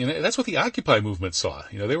 And that's what the Occupy movement saw.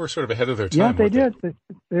 They were sort of ahead of their time. Yeah, they did.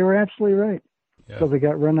 They were absolutely right. Yeah. So they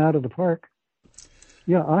got run out of the park.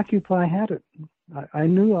 Yeah, Occupy had it. I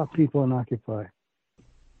knew people in Occupy.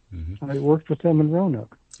 Mm-hmm. I worked with them in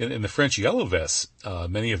Roanoke. And the French Yellow Vests,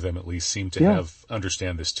 many of them at least, seem to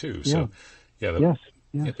understand this too. So, yes.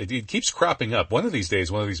 It keeps cropping up. One of these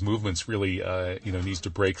days, one of these movements really, needs to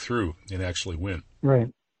break through and actually win. Right.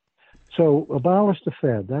 So abolish the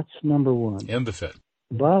Fed. That's number one. And the Fed.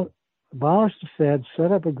 Abolish the Fed,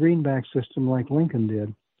 set up a greenback system like Lincoln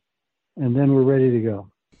did, and then we're ready to go.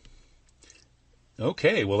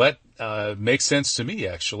 Okay. Well, that makes sense to me,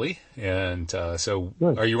 actually. And so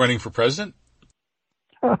Good. Are you running for president?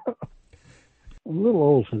 I'm a little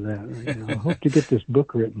old for that right now. I hope to get this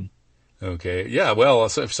book written. Okay. Yeah, well,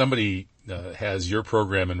 if somebody has your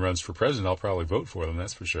program and runs for president, I'll probably vote for them,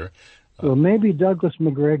 that's for sure. Well, maybe Douglas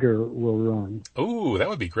McGregor will run. Oh, that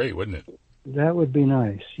would be great, wouldn't it? That would be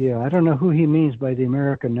nice, yeah. I don't know who he means by the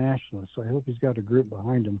American Nationalists, so I hope he's got a group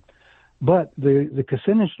behind him. But the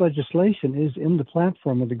Kucinich legislation is in the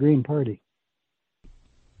platform of the Green Party.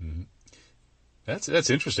 Mm-hmm. That's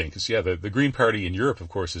interesting because, yeah, the Green Party in Europe, of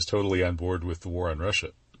course, is totally on board with the war on Russia.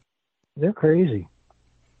 They're crazy.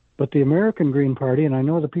 But the American Green Party, and I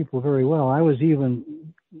know the people very well, I was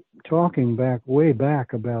even talking way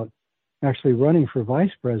back about actually running for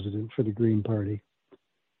vice president for the Green Party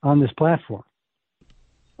on this platform.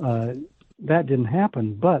 That didn't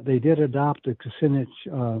happen, but they did adopt the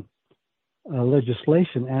Kucinich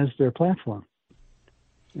legislation as their platform.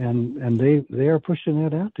 And they are pushing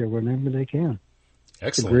that out there whenever they can.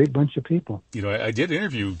 Excellent. It's a great bunch of people. You know, I did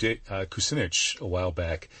interview Kucinich a while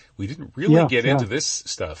back. We didn't really get into this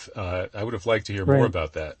stuff. I would have liked to hear more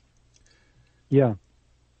about that. Yeah.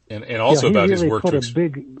 And also about really his work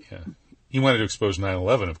to he wanted to expose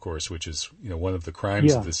 9/11, of course, which is, you know, one of the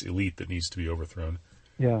crimes of this elite that needs to be overthrown.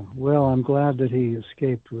 Yeah. Well, I'm glad that he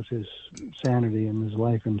escaped with his sanity and his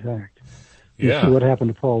life intact. You see what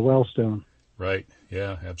happened to Paul Wellstone. Right.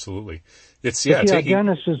 Yeah, absolutely. It's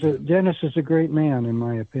Dennis is a great man, in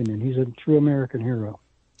my opinion. He's a true American hero.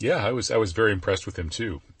 Yeah, I was very impressed with him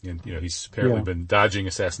too. And you know, he's apparently been dodging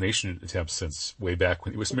assassination attempts since way back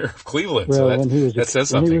when he was mayor of Cleveland. Well, so that says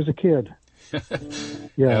something. When he was a kid.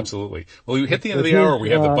 Yeah, absolutely. Well, we hit the end of the hour. We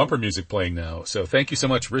have the bumper music playing now. So thank you so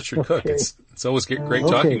much, Richard Cook. It's always great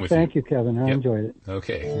talking with you. Thank you, Kevin. I enjoyed it.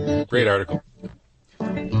 Okay, great article.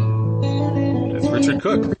 That's Richard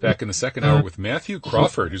Cook back in the second hour with Matthew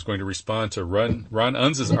Crawford, who's going to respond to Ron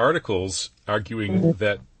Unz's articles arguing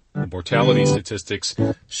that the mortality statistics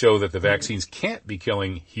show that the vaccines can't be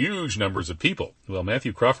killing huge numbers of people. Well,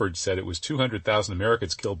 Matthew Crawford said it was 200,000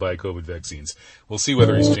 Americans killed by COVID vaccines. We'll see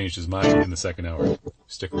whether he's changed his mind in the second hour.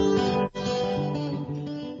 Stick around.